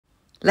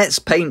Let's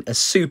paint a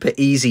super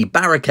easy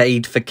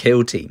barricade for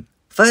Kill Team.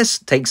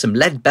 First, take some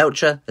lead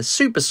belcher, a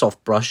super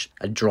soft brush,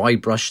 and dry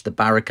brush the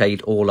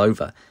barricade all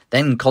over.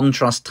 Then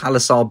contrast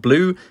Talisar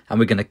blue, and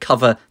we're going to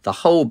cover the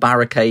whole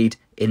barricade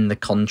in the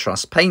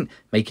contrast paint,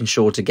 making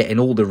sure to get in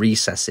all the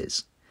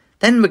recesses.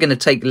 Then we're going to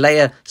take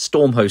layer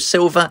Stormhost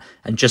silver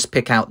and just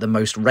pick out the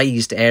most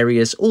raised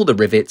areas, all the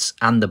rivets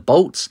and the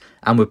bolts,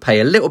 and we'll pay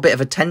a little bit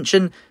of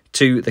attention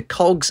to the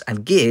cogs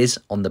and gears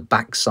on the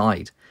back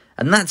side.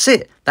 And that's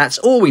it. That's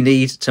all we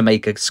need to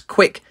make a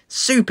quick,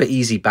 super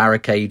easy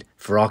barricade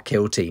for our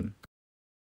Kill Team.